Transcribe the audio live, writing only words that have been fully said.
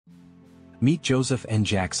Meet Joseph N.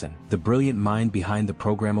 Jackson, the brilliant mind behind the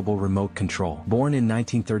programmable remote control. Born in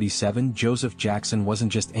 1937, Joseph Jackson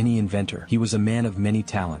wasn't just any inventor, he was a man of many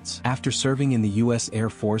talents. After serving in the U.S. Air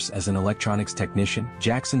Force as an electronics technician,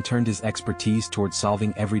 Jackson turned his expertise towards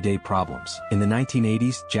solving everyday problems. In the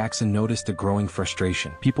 1980s, Jackson noticed a growing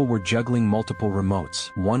frustration. People were juggling multiple remotes,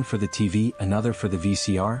 one for the TV, another for the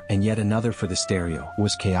VCR, and yet another for the stereo. It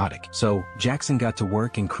was chaotic. So, Jackson got to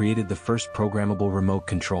work and created the first programmable remote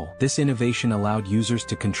control. This innovation allowed users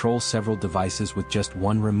to control several devices with just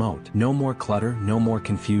one remote. No more clutter, no more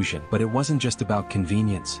confusion. But it wasn't just about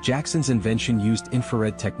convenience. Jackson's invention used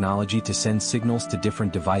infrared technology to send signals to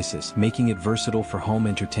different devices, making it versatile for home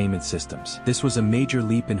entertainment systems. This was a major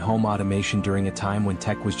leap in home automation during a time when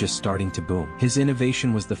tech was just starting to boom. His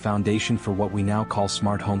innovation was the foundation for what we now call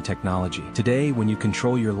smart home technology. Today, when you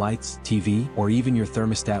control your lights, TV, or even your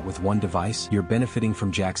thermostat with one device, you're benefiting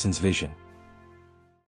from Jackson's vision.